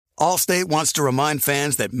Allstate wants to remind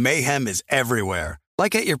fans that mayhem is everywhere,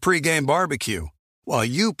 like at your pregame barbecue. While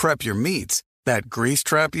you prep your meats, that grease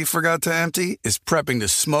trap you forgot to empty is prepping to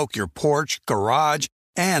smoke your porch, garage,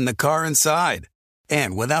 and the car inside.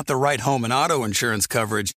 And without the right home and auto insurance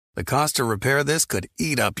coverage, the cost to repair this could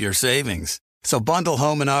eat up your savings. So bundle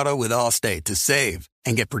home and auto with Allstate to save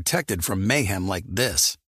and get protected from mayhem like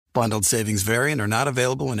this. Bundled savings vary and are not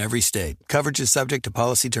available in every state. Coverage is subject to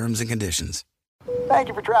policy terms and conditions. Thank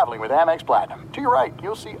you for traveling with Amex Platinum. To your right,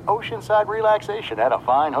 you'll see oceanside relaxation at a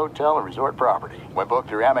fine hotel and resort property. When booked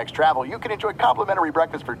through Amex Travel, you can enjoy complimentary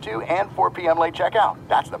breakfast for 2 and 4 p.m. late checkout.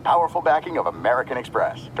 That's the powerful backing of American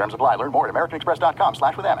Express. Terms apply. Learn more at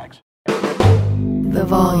americanexpress.com/withAmex. The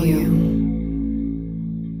Volume.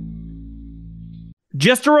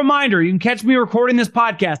 Just a reminder, you can catch me recording this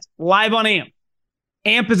podcast live on AMP.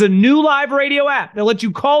 AMP is a new live radio app that lets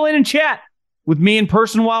you call in and chat with me in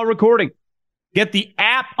person while recording. Get the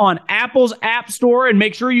app on Apple's App Store and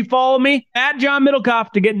make sure you follow me at John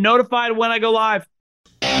Middlecoff to get notified when I go live.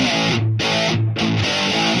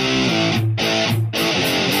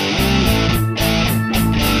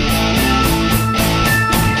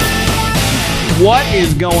 What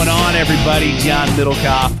is going on, everybody? John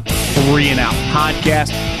Middlecoff, 3 and Out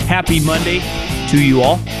podcast. Happy Monday to you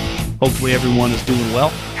all. Hopefully everyone is doing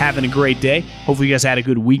well, having a great day. Hopefully you guys had a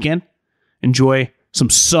good weekend. Enjoy some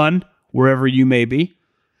sun wherever you may be.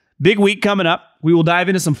 Big week coming up. We will dive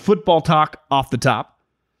into some football talk off the top.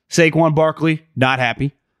 Saquon Barkley, not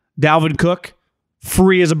happy. Dalvin Cook,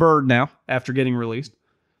 free as a bird now after getting released.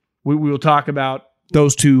 We will talk about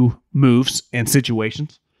those two moves and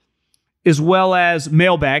situations, as well as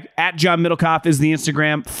Mailbag. At John Middlecoff is the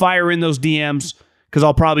Instagram. Fire in those DMs, because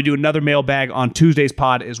I'll probably do another Mailbag on Tuesday's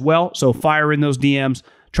pod as well. So fire in those DMs.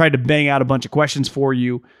 Tried to bang out a bunch of questions for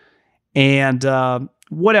you. And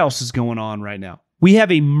what else is going on right now? We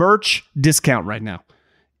have a merch discount right now.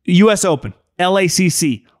 U.S. Open,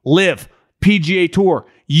 LACC, Live, PGA Tour,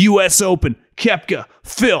 U.S. Open, Koepka,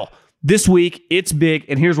 Phil. This week, it's big,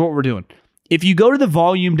 and here's what we're doing. If you go to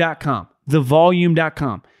thevolume.com,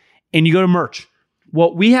 and you go to merch,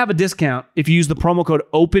 well, we have a discount if you use the promo code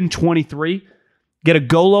OPEN23, get a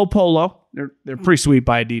Golo Polo. They're pretty sweet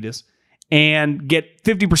by Adidas, and get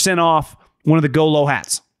 50% off one of the Golo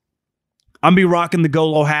hats. I'm be rocking the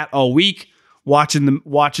Golo hat all week, watching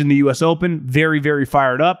the U.S. Open. Very, very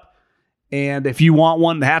fired up. And if you want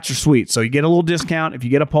one, the hats are sweet. So you get a little discount. If you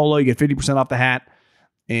get a polo, you get 50% off the hat.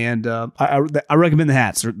 And I recommend the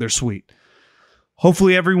hats. They're sweet.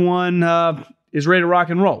 Hopefully everyone is ready to rock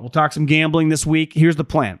and roll. We'll talk some gambling this week. Here's the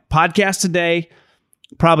plan. Podcast today,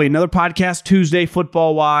 probably another podcast Tuesday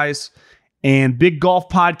football-wise, and big golf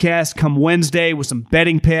podcast come Wednesday with some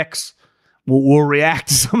betting picks. We'll react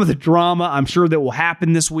to some of the drama I'm sure that will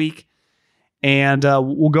happen this week, and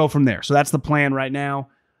we'll go from there. So that's the plan right now.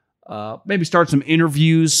 Maybe start some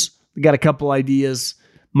interviews. We got a couple ideas.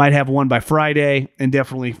 Might have one by Friday, and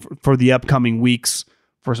definitely for the upcoming weeks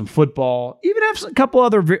for some football. Even have a couple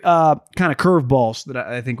other kind of curveballs that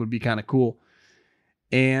I think would be kind of cool.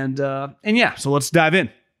 And yeah, so let's dive in.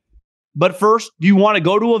 But first, do you want to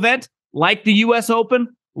go to an event like the U.S.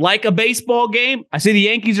 Open? Like a baseball game? I see the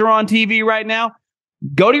Yankees are on TV right now.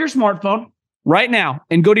 Go to your smartphone right now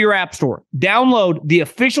and go to your app store. Download the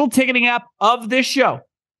official ticketing app of this show,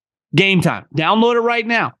 Game Time. Download it right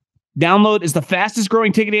now. Download is the fastest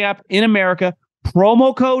growing ticketing app in America.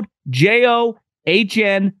 Promo code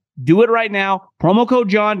JOHN. Do it right now. Promo code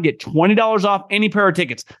John. Get $20 off any pair of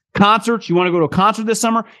tickets. Concerts. You want to go to a concert this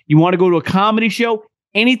summer? You want to go to a comedy show?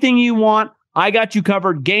 Anything you want, I got you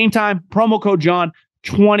covered. Game Time. Promo code John.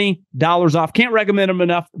 $20 off. Can't recommend them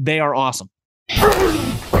enough. They are awesome.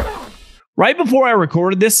 Right before I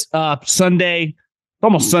recorded this Sunday,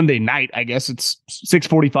 almost Sunday night, I guess it's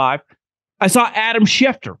 6:45, I saw Adam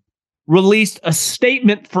Schefter released a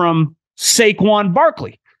statement from Saquon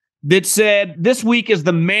Barkley that said this week is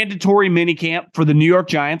the mandatory minicamp for the New York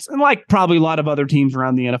Giants, and like probably a lot of other teams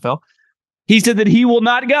around the NFL. He said that he will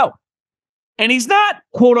not go. And he's not,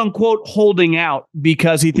 quote unquote, holding out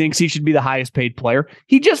because he thinks he should be the highest paid player.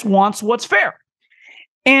 He just wants what's fair.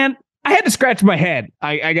 And I had to scratch my head.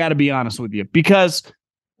 I got to be honest with you, because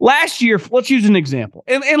last year, let's use an example.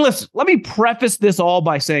 And listen, let me preface this all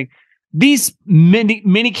by saying these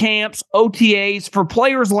mini camps, OTAs for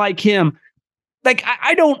players like him, like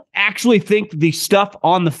I don't actually think the stuff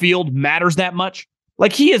on the field matters that much.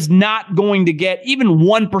 Like he is not going to get even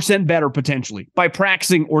 1% better potentially by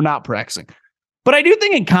practicing or not practicing. But I do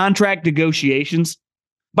think in contract negotiations,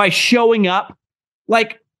 by showing up,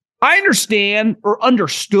 like I understand or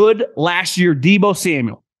understood last year Deebo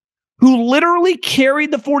Samuel, who literally carried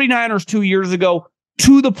the 49ers 2 years ago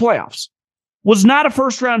to the playoffs was not a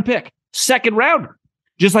first-round pick, second rounder,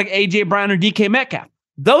 just like A.J. Brown or DK Metcalf.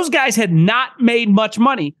 Those guys had not made much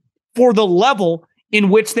money for the level in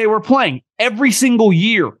which they were playing every single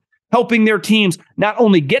year, helping their teams not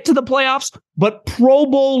only get to the playoffs, but Pro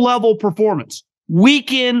Bowl level performance,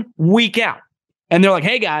 week in, week out. And they're like,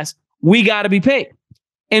 hey, guys, we got to be paid.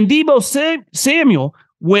 And Deebo Samuel,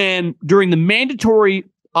 when during the mandatory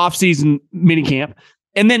offseason minicamp,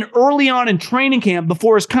 and then early on in training camp,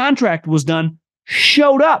 before his contract was done,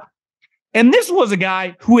 showed up. And this was a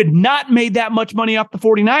guy who had not made that much money off the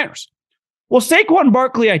 49ers. Well, Saquon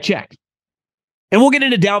Barkley, I checked. And we'll get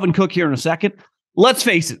into Dalvin Cook here in a second. Let's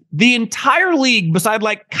face it, the entire league, beside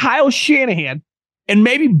like Kyle Shanahan and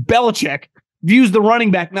maybe Belichick, views the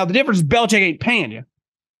running back. Now, the difference is Belichick ain't paying you.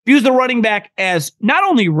 Views the running back as not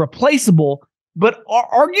only replaceable, but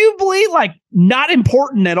arguably like not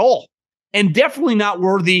important at all. And definitely not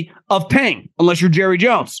worthy of paying unless you're Jerry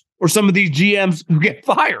Jones or some of these GMs who get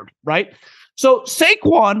fired, right? So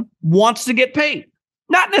Saquon wants to get paid.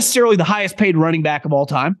 Not necessarily the highest paid running back of all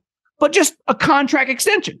time, but just a contract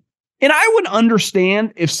extension. And I would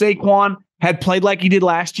understand if Saquon had played like he did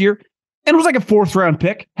last year and was like a fourth round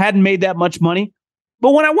pick, hadn't made that much money.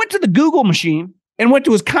 But when I went to the Google machine and went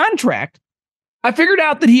to his contract, I figured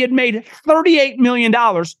out that he had made $38 million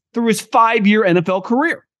through his 5-year NFL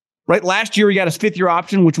career. Right? Last year, he got his 5th-year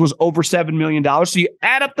option, which was over $7 million. So you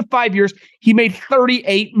add up the 5 years, he made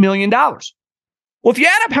 $38 million. Well, if you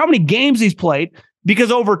add up how many games he's played,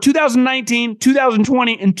 because over 2019,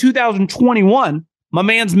 2020, and 2021, my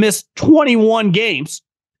man's missed 21 games.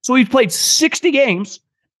 So he's played 60 games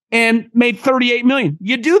and made $38 million.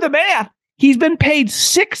 You do the math, he's been paid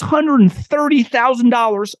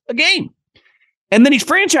 $630,000 a game. And then he's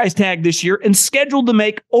franchise tagged this year and scheduled to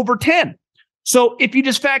make over 10. So if you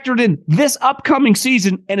just factored in this upcoming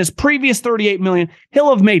season and his previous $38 million,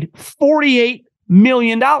 he'll have made $48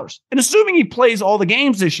 million. And assuming he plays all the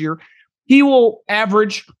games this year, he will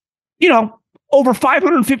average, over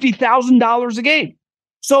 $550,000 a game.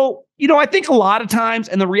 So, I think a lot of times,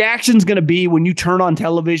 and the reaction's going to be when you turn on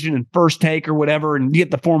television and First Take or whatever and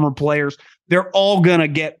get the former players, they're all going to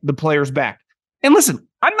get the players back. And listen,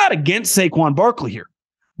 I'm not against Saquon Barkley here,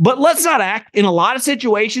 but let's not act in a lot of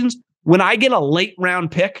situations. When I get a late round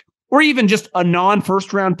pick or even just a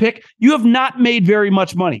non-first round pick, you have not made very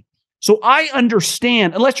much money. So I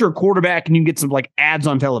understand, unless you're a quarterback and you can get some like ads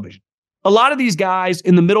on television. A lot of these guys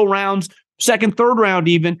in the middle rounds, second, third round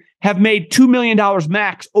even, have made $2 million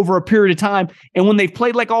max over a period of time. And when they've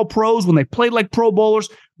played like all pros, when they've played like Pro Bowlers,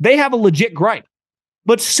 they have a legit gripe.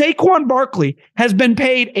 But Saquon Barkley has been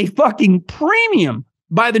paid a fucking premium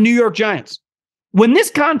by the New York Giants. When this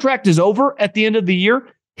contract is over at the end of the year,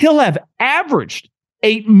 he'll have averaged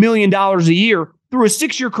 $8 million a year through a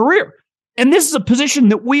 6-year career. And this is a position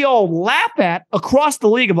that we all laugh at across the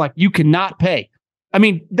league of like, you cannot pay. I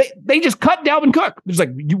mean, they just cut Dalvin Cook. It's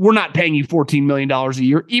like, we're not paying you $14 million a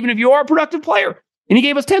year, even if you are a productive player. And he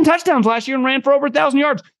gave us 10 touchdowns last year and ran for over 1,000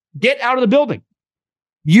 yards. Get out of the building.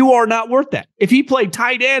 You are not worth that. If he played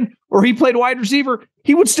tight end or he played wide receiver,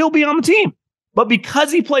 he would still be on the team. But because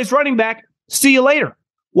he plays running back, see you later.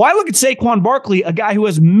 Why look at Saquon Barkley, a guy who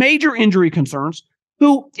has major injury concerns,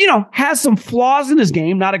 who, has some flaws in his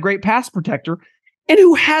game, not a great pass protector, and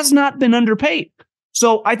who has not been underpaid.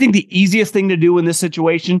 So I think the easiest thing to do in this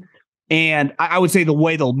situation, and I would say the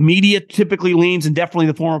way the media typically leans, and definitely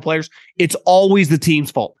the former players, it's always the team's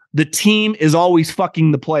fault. The team is always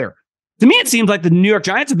fucking the player. To me, it seems like the New York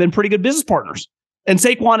Giants have been pretty good business partners, and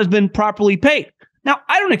Saquon has been properly paid. Now,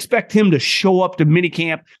 I don't expect him to show up to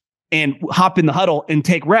minicamp and hop in the huddle and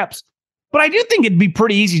take reps. But I do think it'd be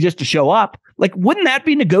pretty easy just to show up. Like, wouldn't that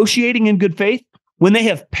be negotiating in good faith when they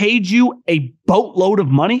have paid you a boatload of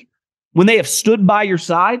money, when they have stood by your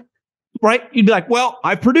side, right? You'd be like, well,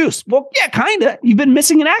 I produce. Well, yeah, kind of. You've been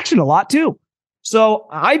missing in action a lot too. So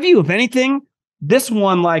I view, if anything, this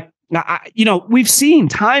one, like, we've seen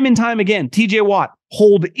time and time again, TJ Watt,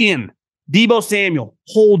 hold in. Deebo Samuel,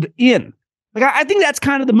 hold in. Like, I think that's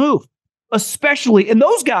kind of the move. Especially, and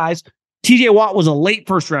those guys, TJ Watt was a late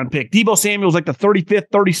first-round pick. Deebo Samuel was like the 35th,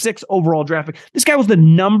 36th overall draft pick. This guy was the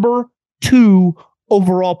number 2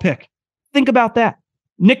 overall pick. Think about that.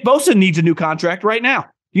 Nick Bosa needs a new contract right now.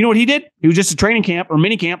 You know what he did? He was just a training camp or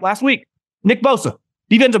mini camp last week. Nick Bosa,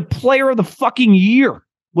 defensive player of the fucking year,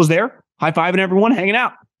 was there, high-fiving everyone, hanging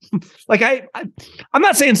out. Like, I'm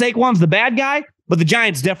not saying Saquon's the bad guy, but the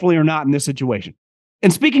Giants definitely are not in this situation.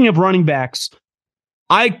 And speaking of running backs,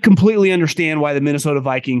 I completely understand why the Minnesota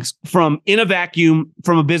Vikings, in a vacuum,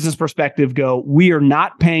 from a business perspective, go, we are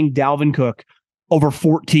not paying Dalvin Cook over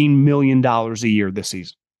 $14 million a year this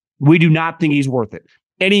season. We do not think he's worth it.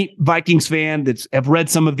 Any Vikings fan that's have read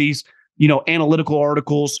some of these, analytical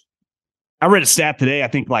articles, I read a stat today, I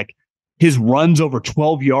think like his runs over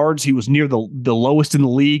 12 yards, he was near the lowest in the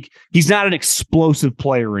league. He's not an explosive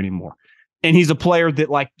player anymore. And he's a player that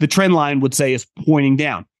like the trend line would say is pointing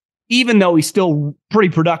down, even though he's still pretty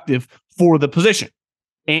productive for the position.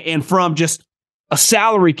 And from just a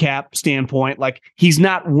salary cap standpoint, like he's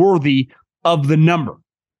not worthy of the number,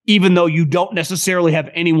 even though you don't necessarily have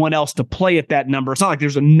anyone else to play at that number. It's not like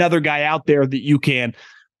there's another guy out there that you can,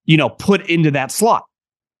 put into that slot.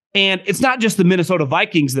 And it's not just the Minnesota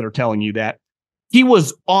Vikings that are telling you that. He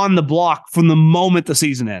was on the block from the moment the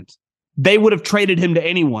season ends. They would have traded him to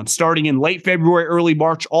anyone starting in late February, early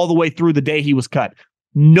March, all the way through the day he was cut.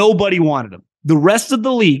 Nobody wanted him. The rest of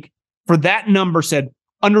the league for that number said,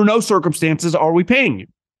 under no circumstances are we paying you.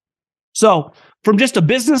 So from just a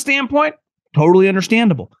business standpoint, totally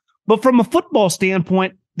understandable. But from a football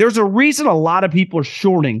standpoint, there's a reason a lot of people are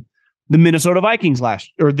shorting the Minnesota Vikings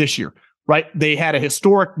this year, right? They had a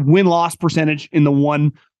historic win-loss percentage in the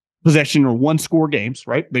one possession or one score games,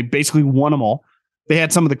 right? They basically won them all. They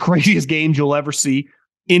had some of the craziest games you'll ever see.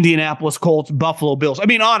 Indianapolis Colts, Buffalo Bills. I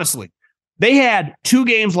mean, honestly, they had 2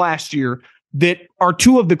 games last year that are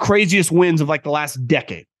 2 of the craziest wins of like the last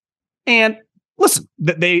decade. And listen,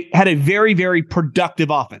 they had a very, very productive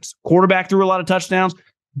offense. Quarterback threw a lot of touchdowns,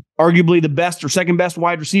 arguably the best or second best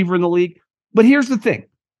wide receiver in the league. But here's the thing.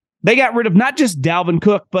 They got rid of not just Dalvin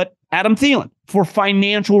Cook, but Adam Thielen for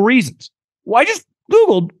financial reasons. Well, I just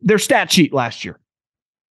Googled their stat sheet last year.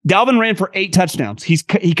 Dalvin ran for 8 touchdowns.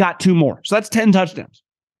 He caught 2 more. So that's 10 touchdowns.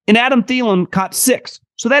 And Adam Thielen caught 6.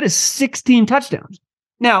 So that is 16 touchdowns.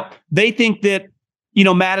 Now, they think that,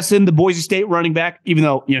 Madison, the Boise State running back, even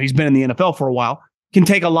though, he's been in the NFL for a while, can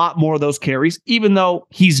take a lot more of those carries, even though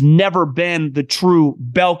he's never been the true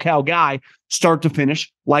bell cow guy start to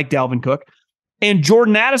finish like Dalvin Cook. And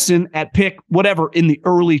Jordan Addison at pick, whatever, in the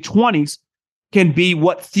early 20s can be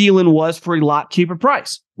what Thielen was for a lot cheaper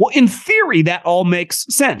price. Well, in theory, that all makes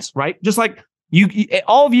sense, right? Just like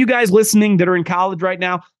all of you guys listening that are in college right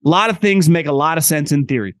now, a lot of things make a lot of sense in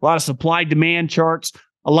theory. A lot of supply-demand charts,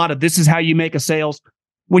 a lot of this is how you make a sales.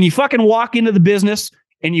 When you fucking walk into the business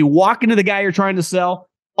and you walk into the guy you're trying to sell,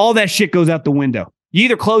 all that shit goes out the window. You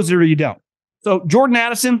either close it or you don't. So Jordan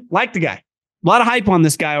Addison, like the guy. A lot of hype on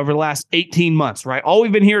this guy over the last 18 months, right? All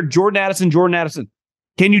we've been here, Jordan Addison.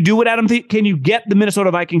 Can you do what Adam Can you get the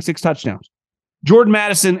Minnesota Vikings 6 touchdowns? Jordan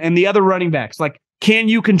Addison and the other running backs, like, can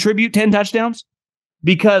you contribute 10 touchdowns?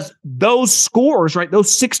 Because those scores, right,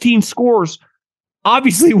 those 16 scores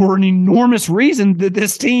obviously were an enormous reason that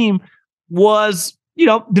this team was,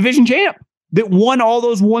 division champ, that won all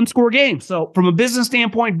those one-score games. So from a business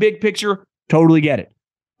standpoint, big picture, totally get it.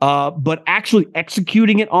 But actually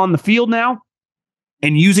executing it on the field now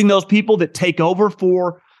and using those people that take over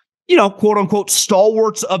for, quote unquote,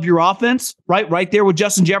 stalwarts of your offense, right there with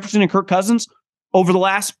Justin Jefferson and Kirk Cousins over the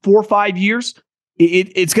last 4 or 5 years,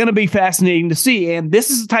 it's going to be fascinating to see. And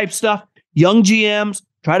this is the type of stuff young GMs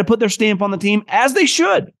try to put their stamp on the team, as they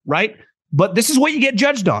should, right? But this is what you get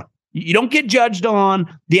judged on. You don't get judged on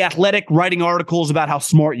the Athletic writing articles about how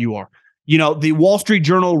smart you are. The Wall Street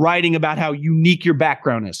Journal writing about how unique your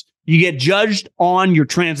background is. You get judged on your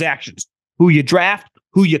transactions, who you draft,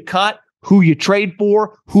 who you cut, who you trade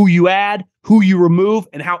for, who you add, who you remove,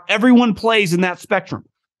 and how everyone plays in that spectrum.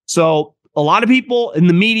 So a lot of people in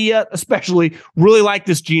the media, especially, really like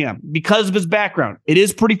this GM because of his background. It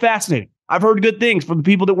is pretty fascinating. I've heard good things from the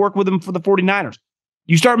people that work with him for the 49ers.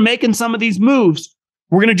 You start making some of these moves,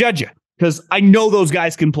 we're going to judge you because I know those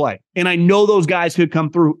guys can play, and I know those guys could come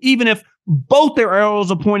through, even if both their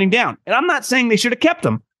arrows are pointing down. And I'm not saying they should have kept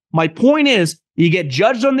them. My point is, you get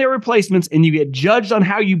judged on their replacements and you get judged on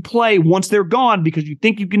how you play once they're gone because you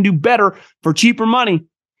think you can do better for cheaper money.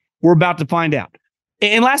 We're about to find out.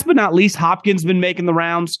 And last but not least, Hopkins been making the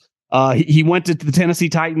rounds. He went to the Tennessee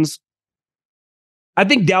Titans. I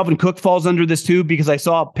think Dalvin Cook falls under this too because I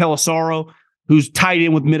saw Pelissaro, who's tied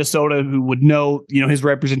in with Minnesota, who would know, his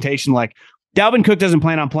representation. Like, Dalvin Cook doesn't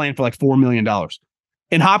plan on playing for like $4 million.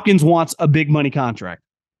 And Hopkins wants a big money contract.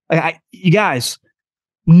 You guys,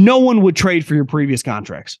 no one would trade for your previous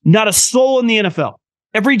contracts. Not a soul in the NFL.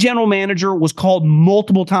 Every general manager was called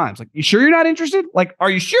multiple times. Like, you sure you're not interested? Like, are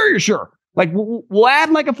you sure you're sure? Like, we'll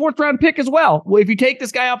add like a 4th round pick as well if you take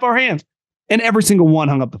this guy off our hands. And every single one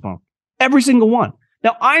hung up the phone. Every single one.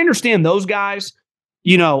 Now, I understand those guys,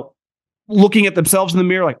 looking at themselves in the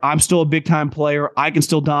mirror, like, I'm still a big time player. I can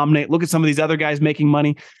still dominate. Look at some of these other guys making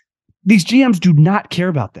money. These GMs do not care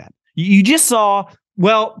about that. You just saw,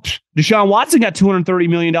 Deshaun Watson got $230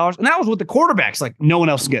 million, and that was with the quarterbacks. Like, no one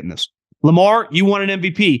else is getting this. Lamar, you won an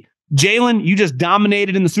MVP. Jalen, you just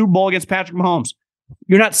dominated in the Super Bowl against Patrick Mahomes.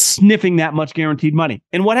 You're not sniffing that much guaranteed money.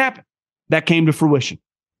 And what happened? That came to fruition.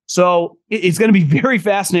 So it's going to be very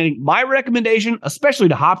fascinating. My recommendation, especially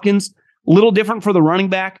to Hopkins, a little different for the running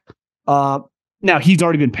back. Now, he's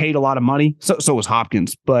already been paid a lot of money. So was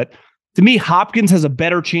Hopkins. But to me, Hopkins has a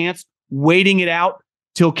better chance waiting it out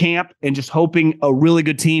till camp and just hoping a really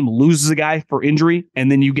good team loses a guy for injury.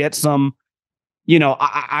 And then you get some,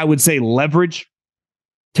 I would say leverage.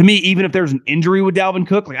 To me, even if there's an injury with Dalvin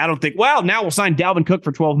Cook, I don't think, now we'll sign Dalvin Cook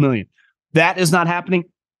for $12 million. That is not happening.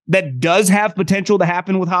 That does have potential to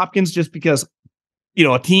happen with Hopkins just because,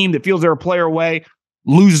 a team that feels they're a player away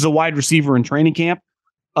loses a wide receiver in training camp.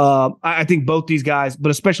 I think both these guys,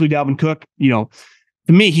 but especially Dalvin Cook, to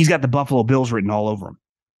me, he's got the Buffalo Bills written all over him.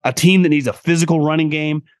 A team that needs a physical running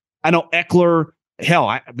game. I know Eckler,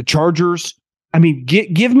 the Chargers. I mean,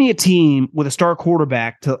 give me a team with a star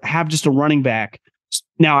quarterback to have just a running back.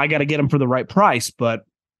 Now, I got to get him for the right price, but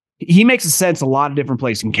he makes a sense a lot of different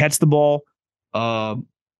places. He can catch the ball.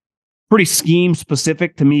 Pretty scheme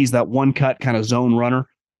specific to me. He's that one cut kind of zone runner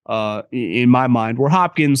in my mind. Where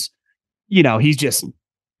Hopkins,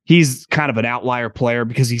 he's kind of an outlier player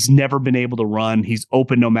because he's never been able to run. He's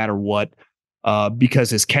open no matter what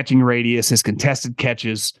because his catching radius, his contested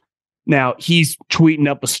catches. Now he's tweeting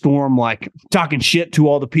up a storm, talking shit to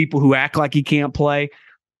all the people who act like he can't play.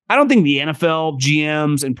 I don't think the NFL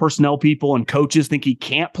GMs and personnel people and coaches think he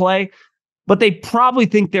can't play, but they probably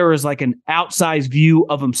think there is an outsized view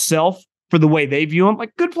of himself for the way they view him.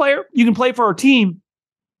 Good player, you can play for our team,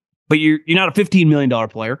 but you're not a $15 million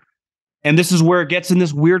player. And this is where it gets in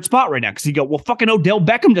this weird spot right now. Because you go, well, fucking Odell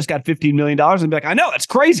Beckham just got $15 million. And be like, I know, that's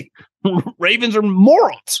crazy. Ravens are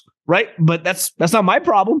morons, right? But that's not my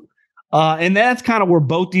problem. And that's kind of where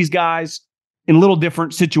both these guys in little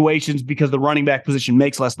different situations, because the running back position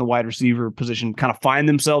makes less than the wide receiver position, kind of find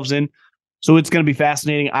themselves in. So it's going to be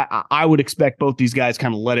fascinating. I would expect both these guys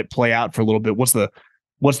kind of let it play out for a little bit. What's the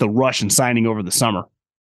rush in signing over the summer?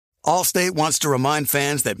 Allstate wants to remind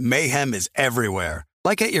fans that mayhem is everywhere,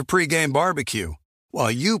 like at your pregame barbecue.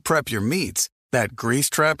 While you prep your meats, that grease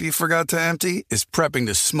trap you forgot to empty is prepping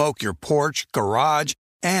to smoke your porch, garage,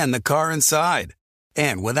 and the car inside.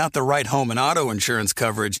 And without the right home and auto insurance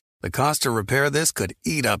coverage, the cost to repair this could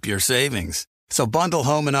eat up your savings. So bundle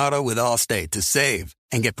home and auto with Allstate to save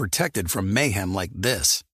and get protected from mayhem like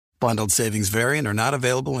this. Bundled savings vary and are not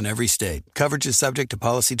available in every state. Coverage is subject to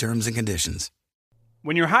policy terms and conditions.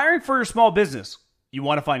 When you're hiring for your small business, you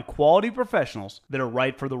want to find quality professionals that are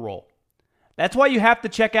right for the role. That's why you have to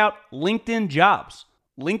check out LinkedIn Jobs.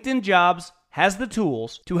 LinkedIn Jobs has the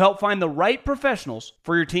tools to help find the right professionals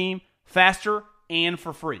for your team faster and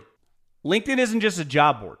for free. LinkedIn isn't just a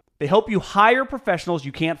job board. They help you hire professionals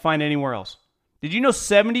you can't find anywhere else. Did you know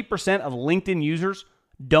 70% of LinkedIn users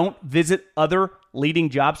don't visit other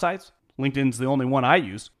leading job sites? LinkedIn's the only one I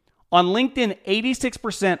use. On LinkedIn,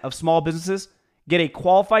 86% of small businesses get a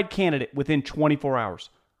qualified candidate within 24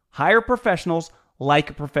 hours. Hire professionals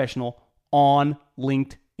like a professional on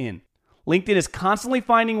LinkedIn. LinkedIn is constantly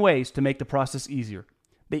finding ways to make the process easier.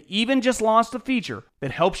 They even just launched a feature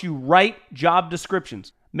that helps you write job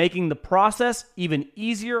descriptions, making the process even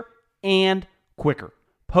easier and quicker.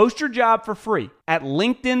 Post your job for free at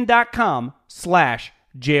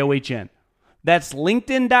linkedin.com/JOHN. That's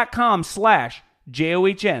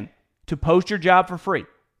linkedin.com/JOHN to post your job for free.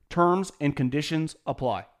 Terms and conditions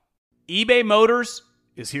apply. eBay Motors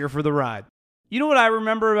is here for the ride. You know what I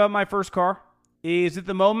remember about my first car? Is at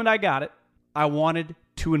the moment I got it, I wanted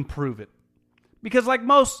to improve it. Because like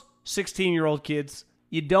most 16-year-old kids,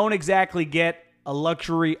 you don't exactly get a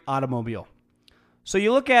luxury automobile. So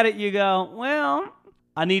you look at it, you go, well,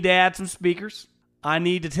 I need to add some speakers. I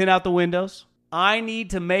need to tint out the windows. I need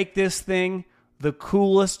to make this thing the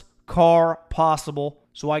coolest car possible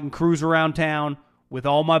so I can cruise around town with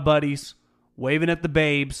all my buddies, waving at the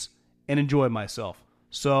babes, and enjoy myself.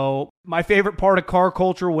 So my favorite part of car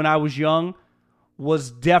culture when I was young was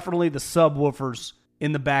definitely the subwoofers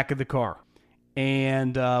in the back of the car.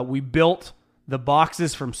 And we built the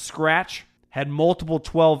boxes from scratch, had multiple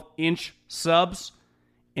 12-inch subs,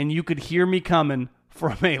 and you could hear me coming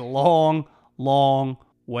from a long, long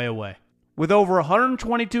way away. With over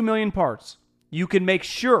 122 million parts, you can make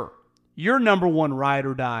sure your number one ride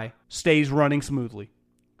or die stays running smoothly.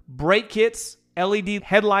 Brake kits, LED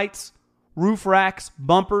headlights, roof racks,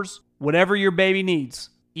 bumpers, whatever your baby needs,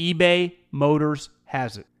 eBay Motors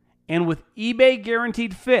has it. And with eBay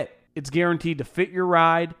Guaranteed Fit, it's guaranteed to fit your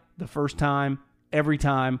ride the first time, every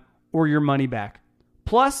time, or your money back.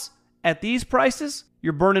 Plus, at these prices,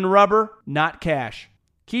 you're burning rubber, not cash.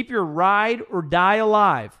 Keep your ride or die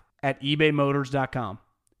alive at ebaymotors.com.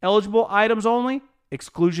 Eligible items only.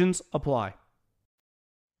 Exclusions apply.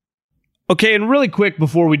 Okay, and really quick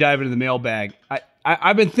before we dive into the mailbag,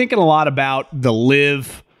 I've been thinking a lot about the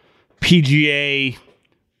LIV, PGA,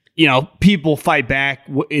 people fight back,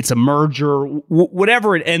 it's a merger,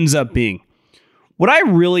 whatever it ends up being. What I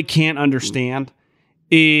really can't understand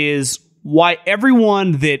is why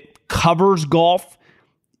everyone that covers golf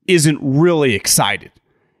isn't really excited.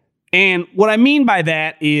 And what I mean by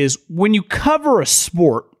that is when you cover a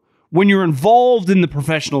sport, when you're involved in the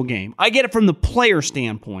professional game, I get it from the player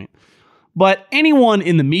standpoint, but anyone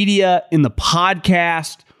in the media, in the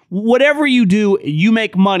podcast, whatever you do, you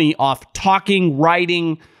make money off talking,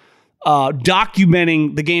 writing,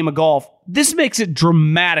 documenting the game of golf. This makes it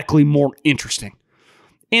dramatically more interesting.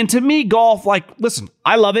 And to me, golf, listen,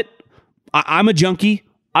 I love it. I'm a junkie.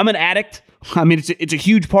 I'm an addict. I mean, it's a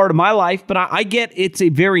huge part of my life, but I get it's a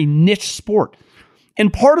very niche sport.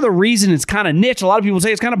 And part of the reason it's kind of niche, a lot of people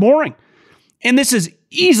say it's kind of boring. And this is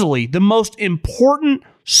easily the most important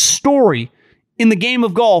story in the game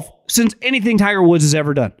of golf since anything Tiger Woods has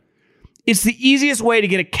ever done. It's the easiest way to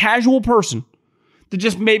get a casual person that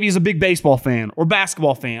just maybe is a big baseball fan or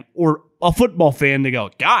basketball fan or a football fan to go,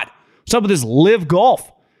 God, what's up with this LIV golf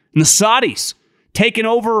and the Saudis taking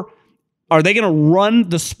over? Are they going to run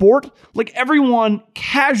the sport? Everyone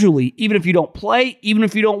casually, even if you don't play, even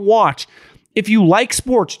if you don't watch, if you like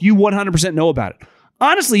sports, you 100% know about it.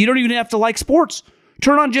 Honestly, you don't even have to like sports.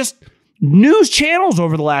 Turn on just news channels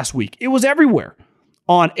over the last week. It was everywhere.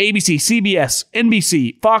 On ABC, CBS,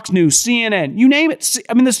 NBC, Fox News, CNN, you name it.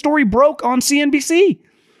 I mean, the story broke on CNBC.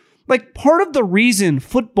 Part of the reason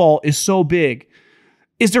football is so big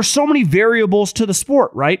is there's so many variables to the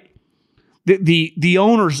sport, right? The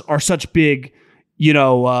owners are such big,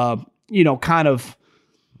 kind of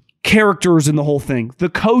characters in the whole thing. The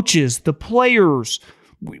coaches, the players.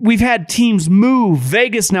 We've had teams move.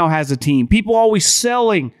 Vegas now has a team. People always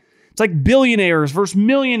selling. It's like billionaires versus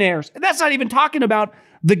millionaires. And that's not even talking about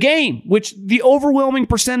the game, which the overwhelming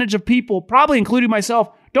percentage of people, probably including myself,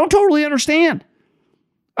 don't totally understand.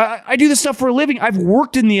 I do this stuff for a living. I've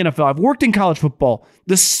worked in the NFL. I've worked in college football.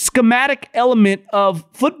 The schematic element of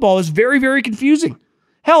football is very, very confusing.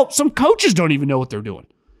 Hell, some coaches don't even know what they're doing.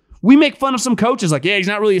 We make fun of some coaches like, yeah, he's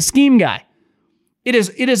not really a scheme guy. It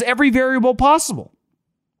is every variable possible.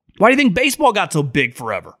 Why do you think baseball got so big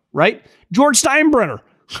forever, right? George Steinbrenner.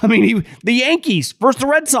 I mean, the Yankees versus the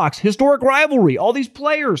Red Sox, historic rivalry, all these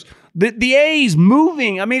players, the A's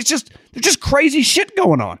moving. I mean, there's just crazy shit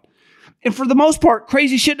going on. And for the most part,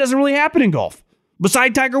 crazy shit doesn't really happen in golf,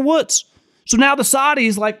 beside Tiger Woods. So now the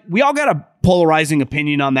Saudis, we all got a polarizing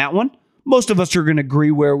opinion on that one. Most of us are going to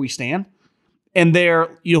agree where we stand. And they're,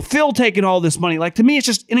 Phil taking all this money. To me, it's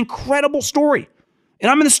just an incredible story.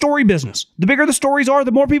 And I'm in the story business. The bigger the stories are,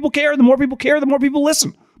 the more people care. The more people care, the more people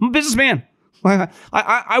listen. I'm a businessman.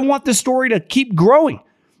 I want this story to keep growing,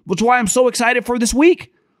 which is why I'm so excited for this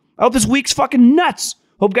week. I hope this week's fucking nuts.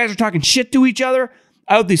 Hope guys are talking shit to each other.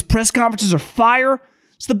 I hope these press conferences are fire.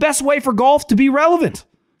 It's the best way for golf to be relevant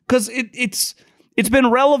because it's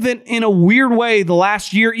been relevant in a weird way the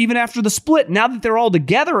last year, even after the split. Now that they're all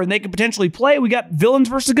together and they can potentially play, we got villains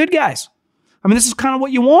versus the good guys. I mean, this is kind of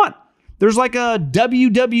what you want. There's a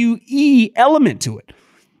WWE element to it.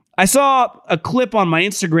 I saw a clip on my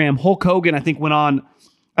Instagram. Hulk Hogan, I think, went on.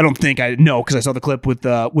 I know because I saw the clip with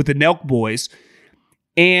the Nelk boys.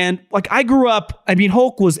 And I grew up,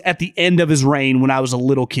 Hulk was at the end of his reign when I was a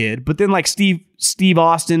little kid. But then Steve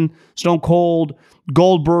Austin, Stone Cold,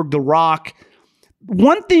 Goldberg, The Rock.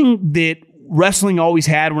 One thing that wrestling always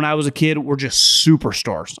had when I was a kid were just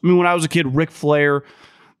superstars. When I was a kid, Ric Flair,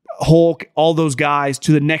 Hulk, all those guys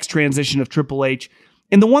to the next transition of Triple H.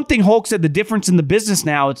 And the one thing Hulk said, the difference in the business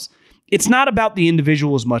now, it's not about the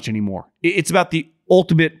individual as much anymore. It's about the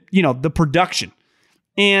ultimate, the production.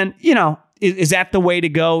 And, is that the way to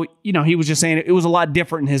go? He was just saying it was a lot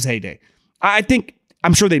different in his heyday.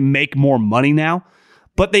 I'm sure they make more money now,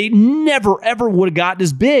 but they never, ever would have gotten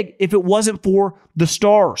as big if it wasn't for the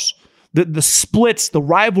stars, the splits, the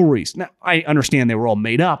rivalries. Now, I understand they were all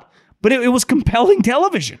made up, but it was compelling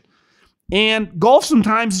television. And golf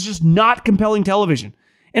sometimes is just not compelling television.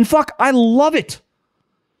 And fuck, I love it.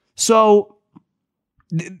 So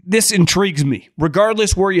this intrigues me.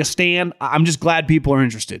 Regardless where you stand, I'm just glad people are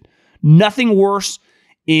interested. Nothing worse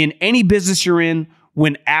in any business you're in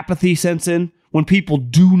when apathy sets in, when people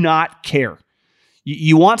do not care.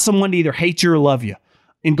 You want someone to either hate you or love you.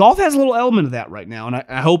 And golf has a little element of that right now, and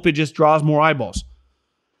I hope it just draws more eyeballs.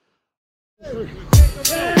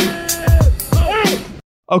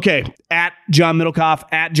 Okay, at John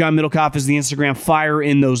Middlecoff is the Instagram. Fire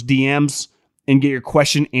in those DMs and get your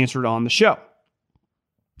question answered on the show.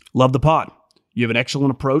 Love the pod. You have an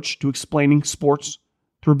excellent approach to explaining sports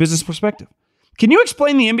through a business perspective. Can you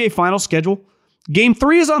explain the NBA Finals schedule? Game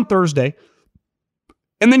 3 is on Thursday,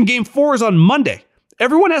 and then Game 4 is on Monday.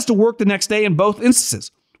 Everyone has to work the next day in both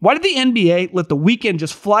instances. Why did the NBA let the weekend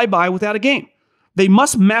just fly by without a game? They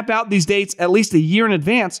must map out these dates at least a year in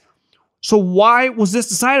advance. So why was this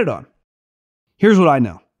decided on? Here's what I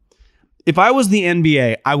know. If I was the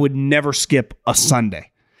NBA, I would never skip a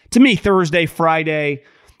Sunday. To me, Thursday, Friday,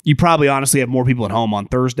 you probably honestly have more people at home on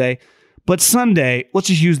Thursday. But Sunday, let's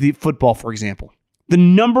just use the football, for example. The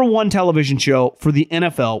number one television show for the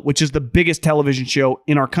NFL, which is the biggest television show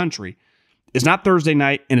in our country, is not Thursday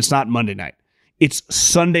night and it's not Monday night. It's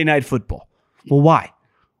Sunday Night Football. Well, why?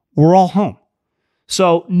 We're all home.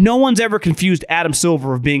 So no one's ever confused Adam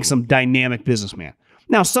Silver of being some dynamic businessman.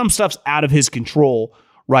 Now, some stuff's out of his control,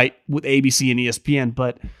 right, with ABC and ESPN,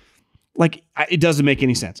 but like it doesn't make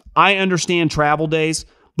any sense. I understand travel days,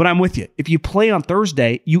 but I'm with you. If you play on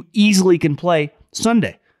Thursday, you easily can play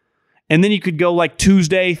Sunday. And then you could go like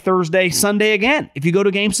Tuesday, Thursday, Sunday again if you go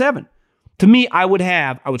to Game 7. To me, I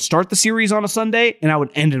would start the series on a Sunday and I would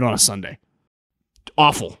end it on a Sunday.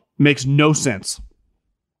 Awful. Makes no sense.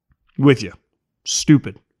 With you.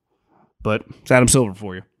 Stupid. But it's Adam Silver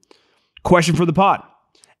for you. Question for the pod.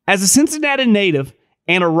 As a Cincinnati native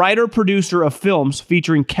and a writer-producer of films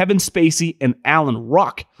featuring Kevin Spacey and Alan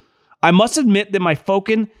Ruck, I must admit that my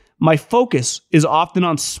focus is often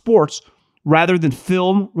on sports rather than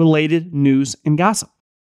film-related news and gossip.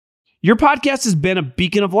 Your podcast has been a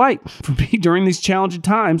beacon of light for me during these challenging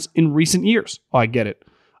times in recent years. Oh, I get it.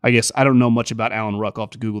 I guess I don't know much about Alan Ruck. I'll have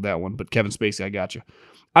to Google that one, but Kevin Spacey, I got you.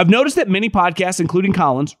 I've noticed that many podcasts, including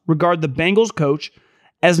Collins, regard the Bengals coach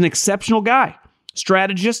as an exceptional guy,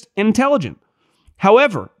 strategist, and intelligent.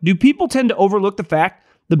 However, do people tend to overlook the fact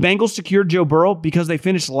the Bengals secured Joe Burrow because they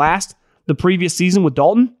finished last the previous season with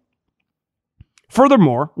Dalton?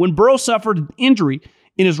 Furthermore, when Burrow suffered an injury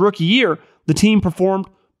in his rookie year, the team performed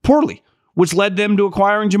poorly, which led them to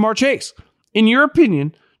acquiring Jamar Chase. In your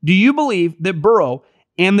opinion, do you believe that Burrow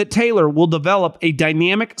and that Taylor will develop a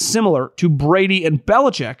dynamic similar to Brady and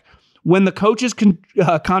Belichick when the coach's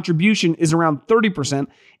contribution is around 30%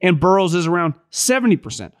 and Burrow's is around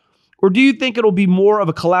 70%? Or do you think it'll be more of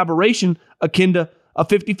a collaboration akin to a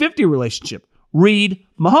 50-50 relationship? Reed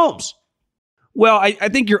Mahomes. Well, I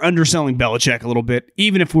think you're underselling Belichick a little bit.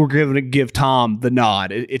 Even if we're going to give Tom the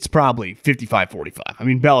nod, it's probably 55-45. I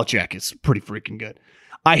mean, Belichick is pretty freaking good.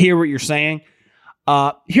 I hear what you're saying.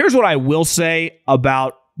 Here's what I will say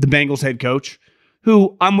about the Bengals head coach,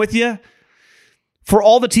 who I'm with you. For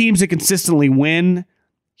all the teams that consistently win,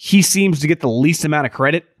 he seems to get the least amount of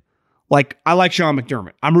credit. Like, I like Sean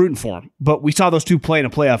McDermott. I'm rooting for him. But we saw those two play in a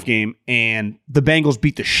playoff game, and the Bengals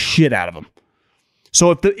beat the shit out of them.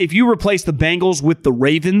 So if you replace the Bengals with the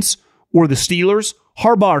Ravens or the Steelers,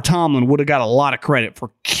 Harbaugh or Tomlin would have got a lot of credit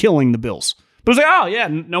for killing the Bills. But it was like, oh, yeah,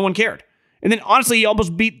 no one cared. And then, honestly, he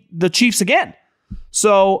almost beat the Chiefs again.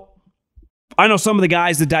 So I know some of the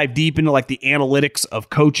guys that dive deep into like the analytics of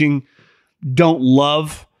coaching don't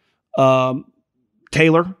love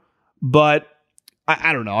Taylor, but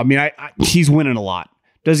I don't know. I mean, he's winning a lot.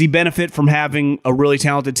 Does he benefit from having a really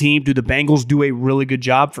talented team? Do the Bengals do a really good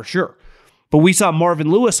job? For sure. But we saw Marvin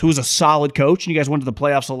Lewis, who was a solid coach, and you guys went to the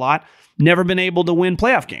playoffs a lot, never been able to win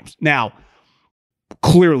playoff games. Now,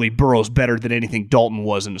 clearly Burrow's better than anything Dalton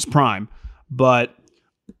was in his prime, but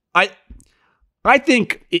I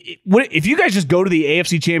think if you guys just go to the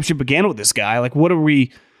AFC Championship again with this guy, like what are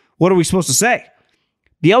we supposed to say?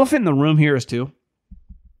 The elephant in the room here is too,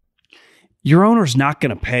 your owner's not going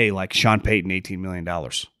to pay like Sean Payton $18 million.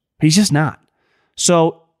 He's just not.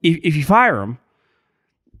 So if you fire him,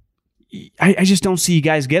 I just don't see you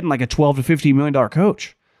guys getting like a $12 to $15 million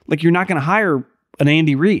coach. Like you're not going to hire an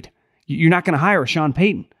Andy Reid. You're not going to hire a Sean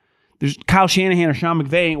Payton. There's Kyle Shanahan or Sean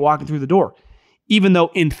McVay ain't walking through the door. Even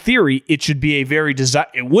though in theory it would be a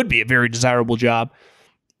very desirable job.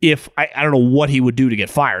 If I don't know what he would do to get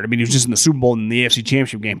fired. I mean, he was just in the Super Bowl and the AFC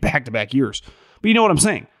Championship game back-to-back years. But you know what I'm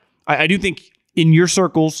saying. I do think in your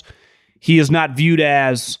circles he is not viewed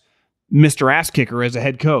as Mr. Ass Kicker as a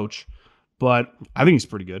head coach, but I think he's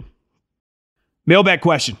pretty good. Mailbag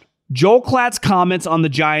question. Joel Klatt's comments on the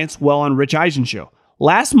Giants while on Rich Eisen show.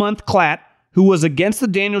 Last month, Klatt, who was against the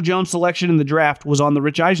Daniel Jones selection in the draft, was on the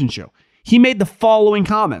Rich Eisen show. He made the following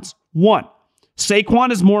comments. 1,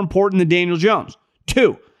 Saquon is more important than Daniel Jones.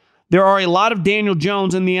 2, there are a lot of Daniel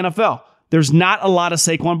Jones in the NFL. There's not a lot of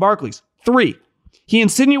Saquon Barkleys. 3, he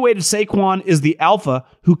insinuated Saquon is the alpha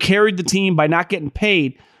who carried the team by not getting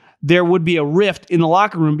paid. There would be a rift in the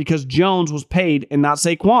locker room because Jones was paid and not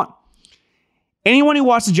Saquon. Anyone who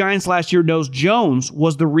watched the Giants last year knows Jones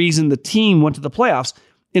was the reason the team went to the playoffs,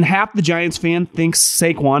 and half the Giants fan thinks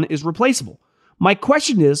Saquon is replaceable. My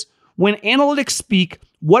question is, when analytics speak,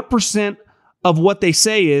 what percent of what they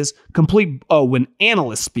say is complete, when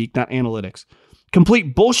analysts speak, not analytics,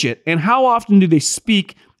 complete bullshit, and how often do they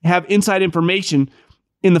speak, have inside information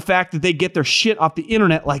in the fact that they get their shit off the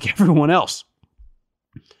internet like everyone else?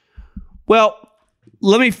 Well,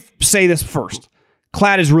 let me say this first.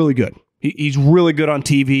 Klatt is really good. He's really good on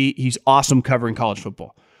TV. He's awesome covering college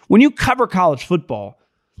football. When you cover college football,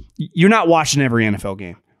 you're not watching every NFL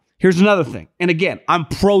game. Here's another thing. And again, I'm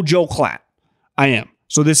pro Joe Klatt. I am.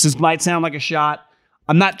 So might sound like a shot.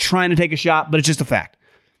 I'm not trying to take a shot, but it's just a fact.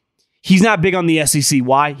 He's not big on the SEC.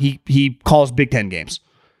 Why? He calls Big Ten games.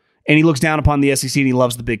 And he looks down upon the SEC and he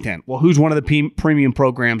loves the Big Ten. Well, who's one of the premium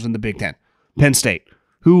programs in the Big Ten? Penn State.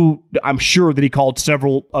 Who I'm sure that he called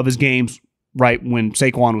several of his games right when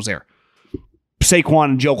Saquon was there. Saquon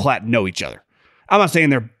and Joe Klatt know each other. I'm not saying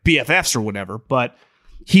they're BFFs or whatever, but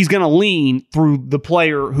he's going to lean through the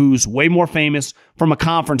player who's way more famous from a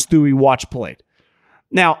conference who he watched played.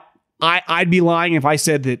 Now, I'd be lying if I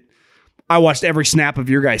said that I watched every snap of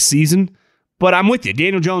your guys' season, but I'm with you.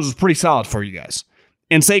 Daniel Jones was pretty solid for you guys.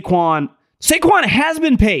 And Saquon has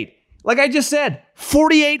been paid. Like I just said,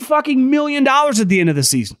 $48 fucking million at the end of the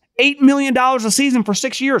season. $8 million a season for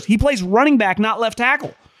 6 years. He plays running back, not left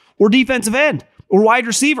tackle, or defensive end, or wide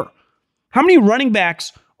receiver. How many running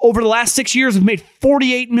backs over the last 6 years have made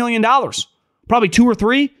 $48 million? Probably 2 or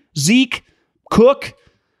 3. Zeke, Cook,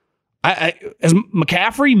 as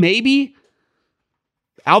McCaffrey, maybe.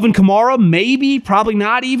 Alvin Kamara, maybe. Probably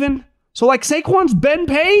not even. So like Saquon's been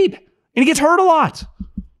paid, and he gets hurt a lot.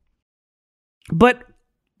 But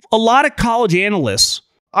a lot of college analysts,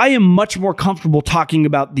 I am much more comfortable talking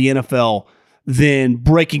about the NFL than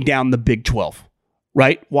breaking down the Big 12.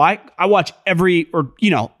 Right? Why? I watch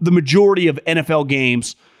the majority of NFL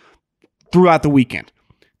games throughout the weekend.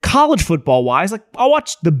 College football wise, like I'll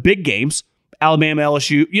watch the big games, Alabama,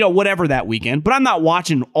 LSU, whatever that weekend, but I'm not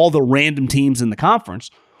watching all the random teams in the conference.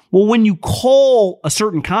 Well, when you call a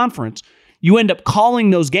certain conference, you end up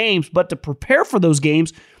calling those games, but to prepare for those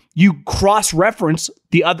games, you cross-reference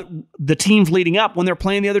the teams leading up when they're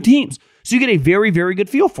playing the other teams. So you get a very, very good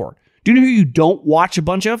feel for it. Do you know who you don't watch a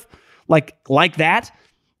bunch of? Like that,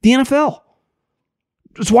 the NFL.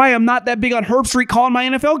 That's why I'm not that big on Herb Street calling my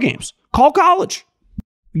NFL games. Call college.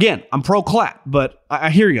 Again, I'm pro Klatt, but I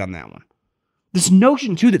hear you on that one. This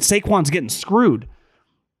notion, too, that Saquon's getting screwed,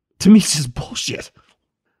 to me, is just bullshit.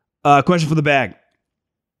 Question for the bag.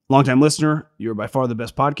 Longtime listener, you're by far the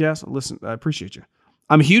best podcast. Listen, I appreciate you.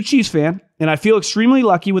 I'm a huge Chiefs fan, and I feel extremely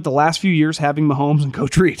lucky with the last few years having Mahomes and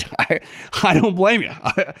Coach Reid. I don't blame you.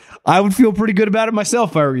 I would feel pretty good about it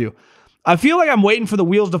myself if I were you. I feel like I'm waiting for the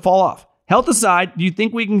wheels to fall off. Health aside, do you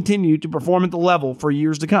think we can continue to perform at the level for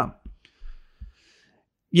years to come?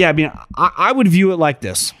 Yeah, I mean, I would view it like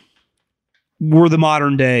this. We're the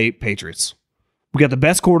modern day Patriots. We got the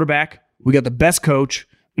best quarterback, we got the best coach,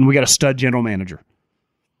 and we got a stud general manager.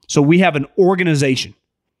 So we have an organization.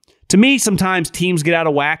 To me, sometimes teams get out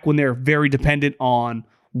of whack when they're very dependent on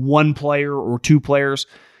one player or two players.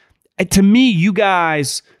 And to me, you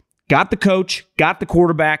guys got the coach, got the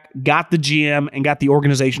quarterback, got the GM, and got the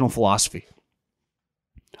organizational philosophy.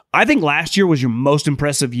 I think last year was your most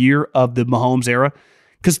impressive year of the Mahomes era,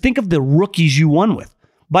 because think of the rookies you won with.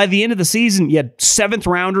 By the end of the season, you had 7th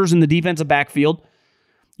rounders in the defensive backfield.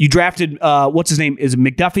 You drafted, what's his name? Is it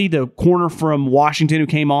McDuffie, the corner from Washington who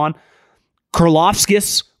came on?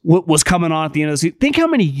 Karlaftis was coming on at the end of the season. Think how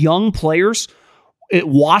many young players.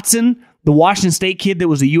 Watson, the Washington State kid that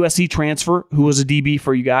was a USC transfer, who was a DB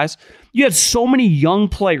for you guys. You had so many young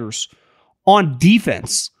players on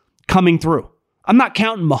defense coming through. I'm not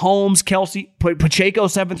counting Mahomes, Kelsey, Pacheco,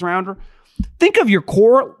 7th rounder. Think of your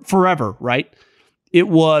core forever, right? It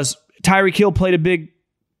was Tyreek Hill played a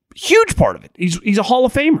huge part of it. He's a Hall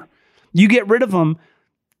of Famer. You get rid of him,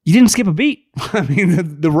 you didn't skip a beat. I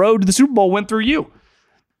mean, the road to the Super Bowl went through you.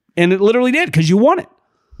 And it literally did, because you won it.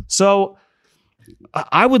 So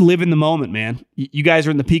I would live in the moment, man. You guys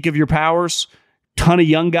are in the peak of your powers. Ton of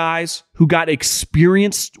young guys who got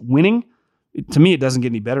experienced winning. To me, it doesn't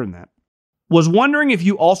get any better than that. Was wondering if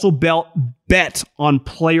you also bet on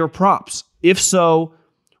player props. If so,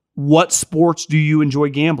 what sports do you enjoy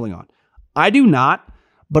gambling on? I do not,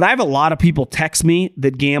 but I have a lot of people text me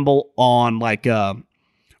that gamble on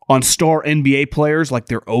on star NBA players, like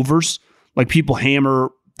their overs. Like people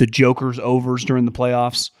hammer the Joker's overs during the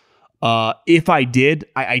playoffs. If I did,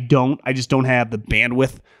 I don't. I just don't have the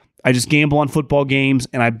bandwidth. I just gamble on football games,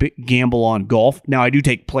 and I gamble on golf. Now, I do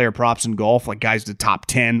take player props in golf, like guys to top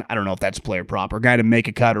 10. I don't know if that's player prop, or guy to make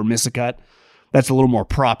a cut or miss a cut. That's a little more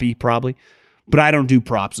proppy, probably. But I don't do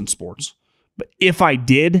props in sports. But if I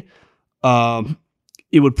did,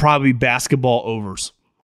 it would probably be basketball overs.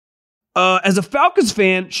 As a Falcons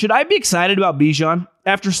fan, should I be excited about Bijan?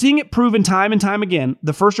 After seeing it proven time and time again,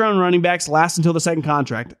 the first-round running backs last until the second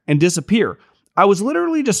contract and disappear. I was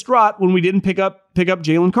literally distraught when we didn't pick up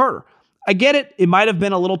Jalen Carter. I get it. It might have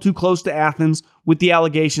been a little too close to Athens with the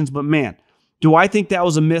allegations, but man, do I think that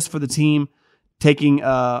was a miss for the team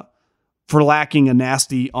for lacking a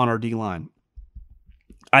nasty on our D-line.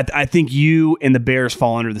 I think you and the Bears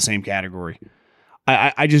fall under the same category.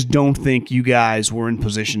 I just don't think you guys were in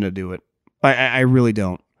position to do it. I really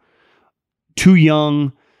don't. Too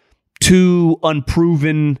young, too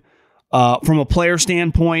unproven. From a player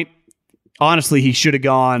standpoint, honestly, he should have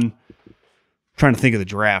gone. I'm trying to think of the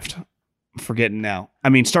draft. I'm forgetting now. I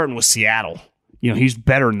mean, starting with Seattle. He's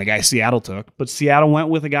better than the guy Seattle took. But Seattle went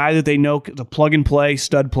with a guy that they know is a plug-and-play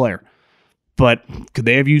stud player. But could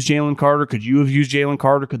they have used Jalen Carter? Could you have used Jalen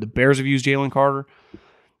Carter? Could the Bears have used Jalen Carter?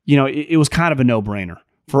 It was kind of a no-brainer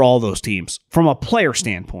for all those teams from a player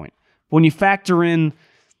standpoint. When you factor in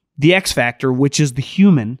the X factor, which is the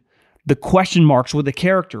human, the question marks with the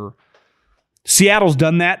character, Seattle's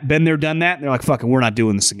done that, been there, done that, and they're like, fuck it, we're not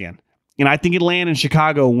doing this again. And I think Atlanta and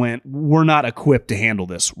Chicago went, we're not equipped to handle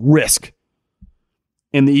this risk.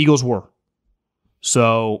 And the Eagles were.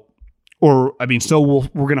 So we're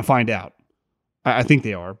going to find out. I think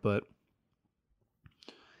they are, but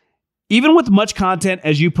even with much content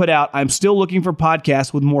as you put out, I'm still looking for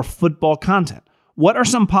podcasts with more football content. What are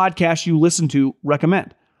some podcasts you listen to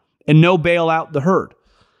recommend? And no bail out the herd.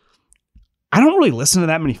 I don't really listen to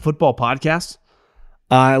that many football podcasts.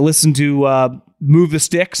 I listen to Move the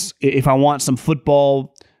Sticks if I want some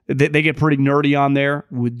football. They get pretty nerdy on there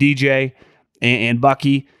with DJ and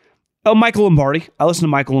Bucky. Oh, Michael Lombardi. I listen to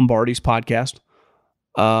Michael Lombardi's podcast.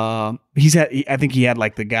 I think he had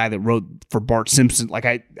like the guy that wrote for Bart Simpson. Like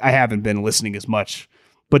I haven't been listening as much,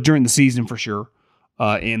 but during the season for sure.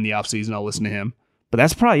 In the off season, I'll listen to him. But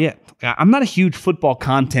that's probably it. I'm not a huge football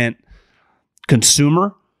content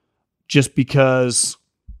consumer just because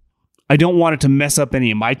I don't want it to mess up any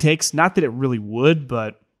of my takes. Not that it really would,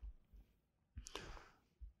 but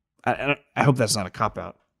I hope that's not a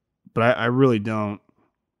cop-out. But I really don't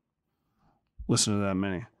listen to that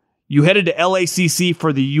many. You headed to LACC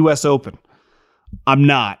for the U.S. Open. I'm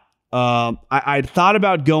not. I thought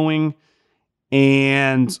about going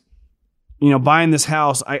and, buying this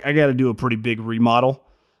house. I got to do a pretty big remodel.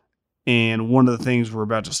 And one of the things we're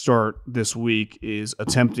about to start this week is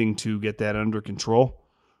attempting to get that under control.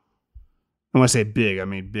 And when I say big, I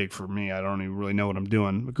mean big for me. I don't even really know what I'm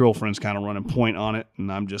doing. My girlfriend's kind of running point on it,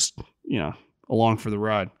 and I'm just, along for the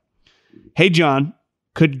ride. Hey, John,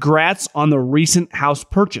 congrats on the recent house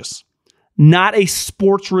purchase. Not a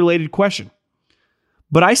sports-related question.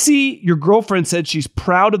 But I see your girlfriend said she's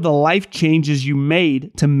proud of the life changes you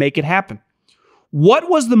made to make it happen. What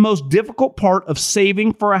was the most difficult part of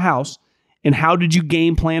saving for a house, and how did you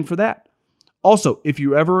game plan for that? Also, if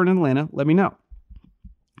you're ever in Atlanta, let me know.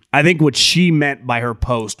 I think what she meant by her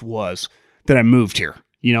post was that I moved here.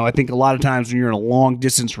 I think a lot of times when you're in a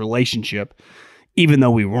long-distance relationship, even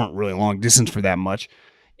though we weren't really long distance for that much,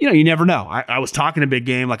 you never know. I was talking a big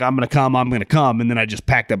game, like I'm going to come, and then I just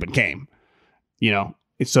packed up and came.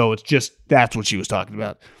 So it's just, that's what she was talking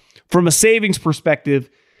about. From a savings perspective,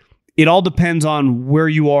 it all depends on where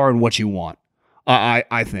you are and what you want.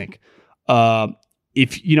 I think.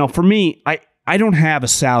 For me, I don't have a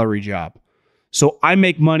salary job. So I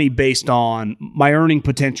make money based on my earning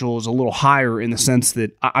potential is a little higher in the sense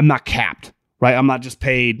that I'm not capped, right? I'm not just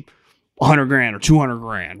paid $100,000 or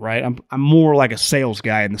 $200,000, right? I'm more like a sales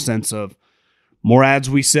guy in the sense of more ads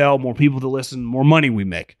we sell, more people to listen, more money we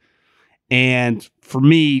make. And for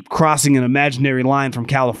me, crossing an imaginary line from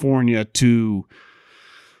California to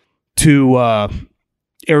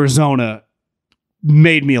Arizona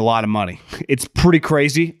made me a lot of money. It's pretty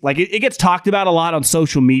crazy. Like it gets talked about a lot on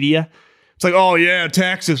social media. It's like, oh yeah,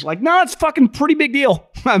 Texas. Like, no, it's fucking pretty big deal.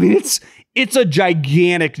 I mean, it's a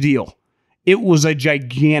gigantic deal. It was a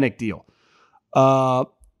gigantic deal. I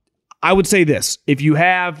would say this: if you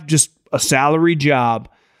have just a salary job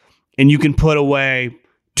and you can put away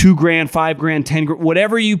 $2,000, $5,000, $10,000,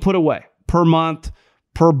 whatever you put away per month,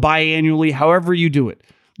 per biannually, however you do it,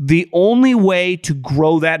 the only way to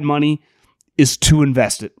grow that money is to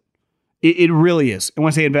invest it. It really is. And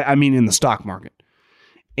when I say invest, I mean in the stock market.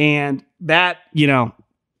 And that,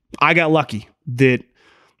 I got lucky that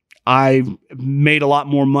I made a lot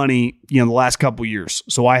more money, the last couple years.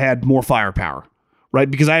 So I had more firepower, right?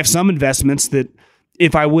 Because I have some investments that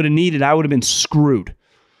if I would have needed, I would have been screwed.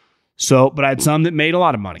 So, but I had some that made a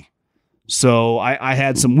lot of money. So I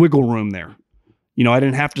had some wiggle room there. I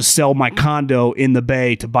didn't have to sell my condo in the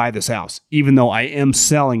Bay to buy this house, even though I am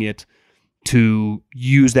selling it to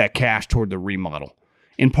use that cash toward the remodel.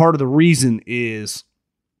 And part of the reason is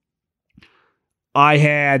I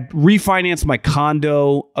had refinanced my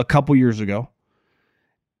condo a couple years ago,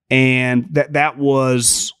 and that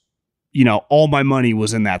was, all my money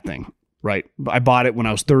was in that thing, right? I bought it when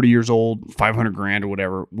I was 30 years old, $500,000 or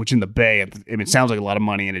whatever, which in the Bay, it sounds like a lot of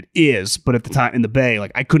money, and it is, but at the time in the Bay,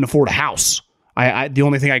 like I couldn't afford a house. The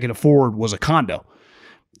only thing I could afford was a condo.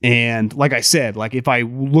 And like I said, like if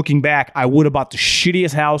looking back, I would have bought the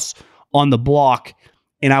shittiest house on the block,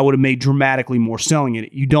 and I would have made dramatically more selling it.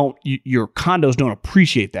 Your condos don't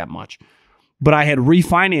appreciate that much. But I had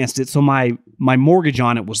refinanced it, so my mortgage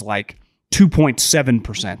on it was like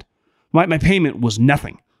 2.7%. My payment was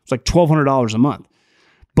nothing. It's like $1,200 a month.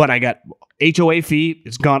 But I got HOA fee.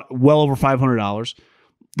 It's gone well over $500.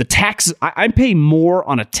 The taxes, I'm paying more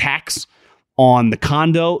on a tax on the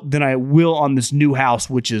condo than I will on this new house,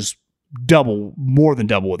 which is more than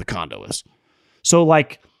double what the condo is. So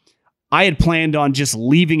like, I had planned on just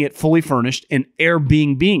leaving it fully furnished and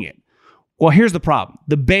Airbnb-ing it. Well, here's the problem.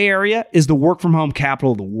 The Bay Area is the work from home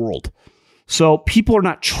capital of the world. So people are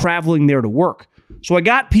not traveling there to work. So I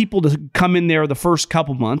got people to come in there the first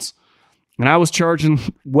couple months, and I was charging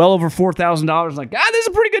well over $4,000. Like, this is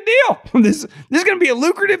a pretty good deal. This is going to be a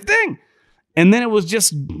lucrative thing. And then it was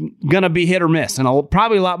just going to be hit or miss, and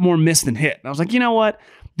probably a lot more miss than hit. And I was like, you know what?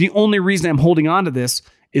 The only reason I'm holding on to this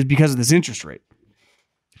is because of this interest rate.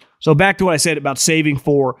 So back to what I said about saving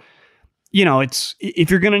for, it's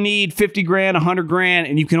if you're going to need $50,000, $100,000,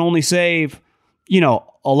 and you can only save, a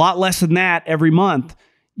lot less than that every month,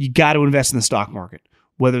 you got to invest in the stock market.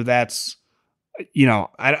 Whether that's,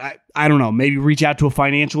 I don't know, maybe reach out to a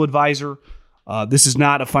financial advisor. This is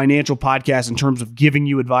not a financial podcast in terms of giving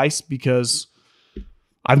you advice, because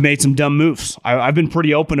I've made some dumb moves. I've been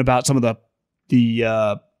pretty open about some of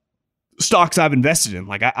the stocks I've invested in.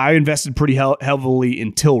 Like I invested pretty heavily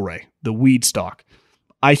in Tilray, the weed stock.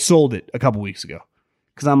 I sold it a couple weeks ago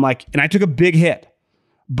because I'm like, and I took a big hit,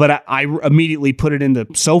 but I immediately put it into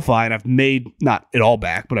SoFi, and I've made not it all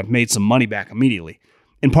back, but I've made some money back immediately.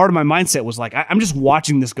 And part of my mindset was like, I'm just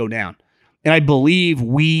watching this go down. And I believe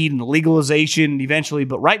weed and the legalization eventually,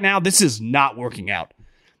 but right now this is not working out.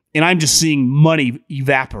 And I'm just seeing money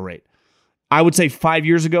evaporate. I would say 5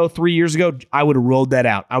 years ago, 3 years ago, I would have rolled that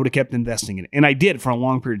out. I would have kept investing in it. And I did for a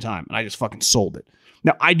long period of time. And I just fucking sold it.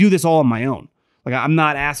 Now, I do this all on my own. Like, I'm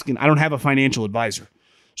not asking, I don't have a financial advisor.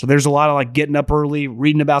 So there's a lot of like getting up early,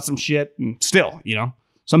 reading about some shit. And still,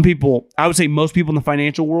 some people, I would say most people in the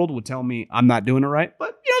financial world would tell me I'm not doing it right.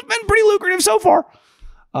 But, it's been pretty lucrative so far.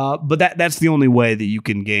 But that's the only way that you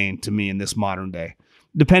can gain, to me, in this modern day.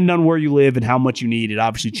 Depending on where you live and how much you need, it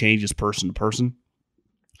obviously changes person to person.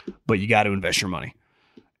 But you got to invest your money,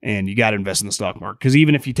 and you got to invest in the stock market. Because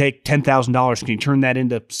even if you take $10,000, can you turn that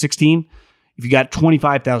into 16? If you got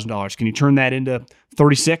 $25,000, can you turn that into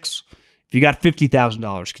 36? If you got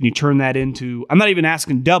 $50,000, can you turn that into? I'm not even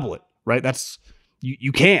asking double it, right? That's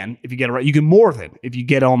you can if you get it right. You can more than if you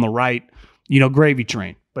get on the right, gravy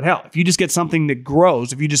train. But hell, if you just get something that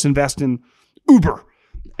grows, if you just invest in Uber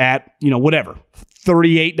at whatever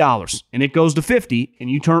 $38 and it goes to $50, and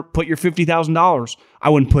you put your $50,000, I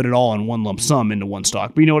wouldn't put it all in one lump sum into one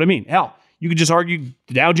stock, but you know what I mean? Hell, you could just argue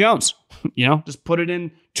the Dow Jones, just put it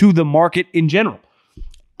into the market in general.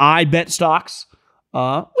 I bet stocks,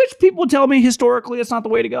 which people tell me historically it's not the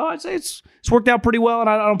way to go. I'd say it's worked out pretty well, and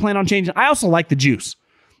I don't plan on changing. I also like the juice.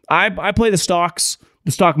 I play the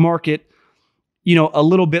stock market, a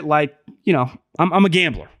little bit like, I'm a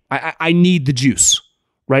gambler. I need the juice.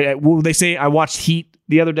 Right? Well, they say I watched Heat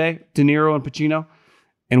the other day, De Niro and Pacino,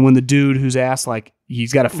 and when the dude who's asked, like,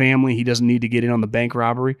 he's got a family, he doesn't need to get in on the bank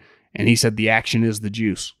robbery, and he said the action is the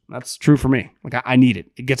juice. That's true for me. Like, I need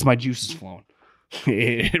it. It gets my juices flowing.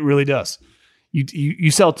 It really does.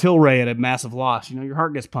 You sell Tilray at a massive loss, your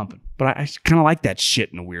heart gets pumping. But I kind of like that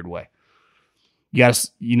shit in a weird way.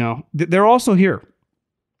 Yes, they're also here.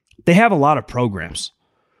 They have a lot of programs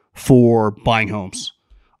for buying homes.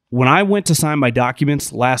 When I went to sign my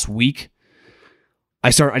documents last week, I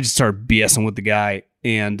just started BSing with the guy.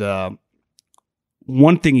 And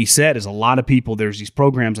one thing he said is a lot of people, there's these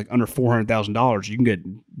programs like under $400,000, you can get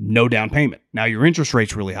no down payment. Now your interest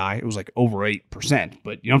rate's really high. It was like over 8%,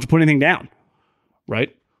 but you don't have to put anything down,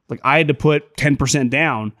 right? Like I had to put 10%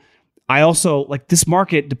 down. I also, like this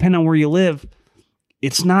market, depending on where you live,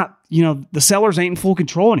 it's not, the sellers ain't in full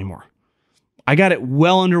control anymore. I got it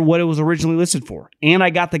well under what it was originally listed for. And I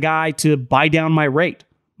got the guy to buy down my rate.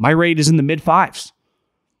 My rate is in the mid fives.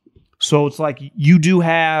 So it's like you do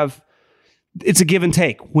have, it's a give and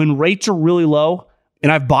take. When rates are really low,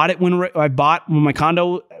 and I've bought it when my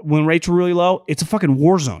condo, when rates were really low, it's a fucking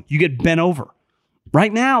war zone. You get bent over.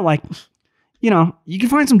 Right now, you can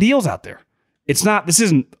find some deals out there. This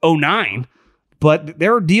isn't '09, but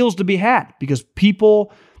there are deals to be had because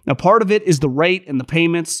now part of it is the rate and the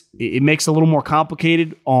payments. It makes it a little more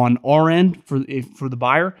complicated on our end for the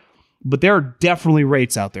buyer, but there are definitely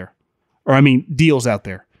rates out there, deals out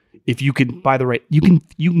there. If you can buy the rate, you can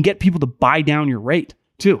get people to buy down your rate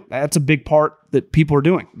too. That's a big part that people are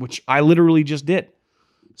doing, which I literally just did.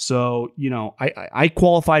 So, I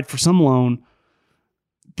qualified for some loan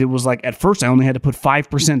that was like, at first I only had to put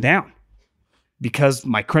 5% down because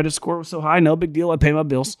my credit score was so high. No big deal. I pay my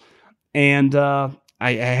bills. And I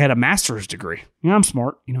had a master's degree. I'm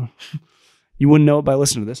smart. You wouldn't know it by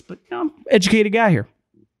listening to this, but I'm an educated guy here.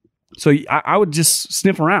 So I would just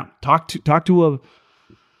sniff around, talk to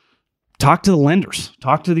the lenders,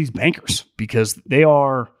 talk to these bankers because they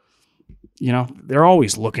are, they're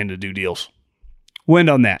always looking to do deals. We'll end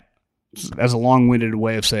on that. That's a long-winded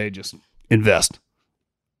way of saying just invest.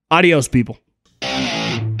 Adios, people.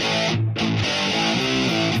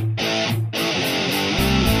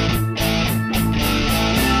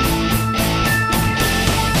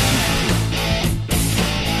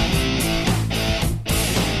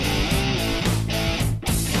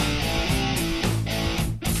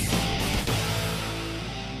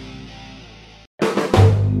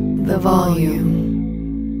 The volume.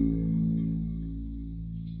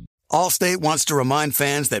 Allstate wants to remind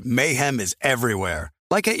fans that mayhem is everywhere,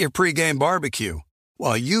 like at your pregame barbecue.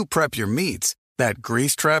 While you prep your meats, that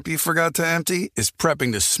grease trap you forgot to empty is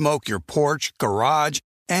prepping to smoke your porch, garage,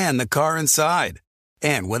 and the car inside.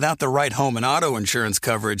 And without the right home and auto insurance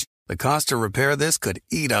coverage, the cost to repair this could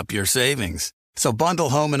eat up your savings. So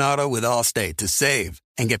bundle home and auto with Allstate to save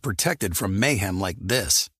and get protected from mayhem like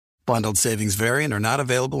this. Bundled savings vary and are not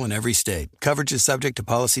available in every state. Coverage is subject to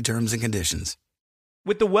policy terms and conditions.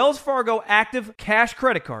 With the Wells Fargo Active Cash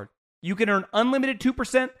Credit Card, you can earn unlimited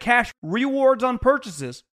 2% cash rewards on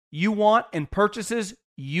purchases you want and purchases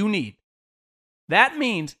you need. That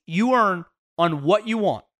means you earn on what you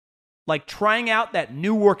want, like trying out that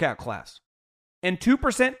new workout class, and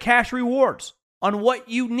 2% cash rewards on what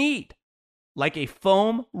you need, like a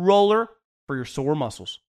foam roller for your sore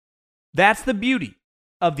muscles. That's the beauty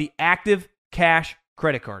of the Active Cash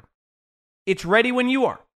Credit Card. It's ready when you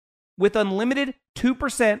are, with unlimited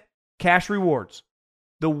 2% cash rewards.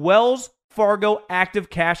 The Wells Fargo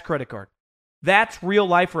Active Cash Credit Card. That's real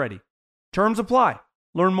life ready. Terms apply.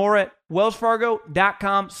 Learn more at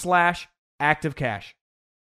wellsfargo.com/activecash.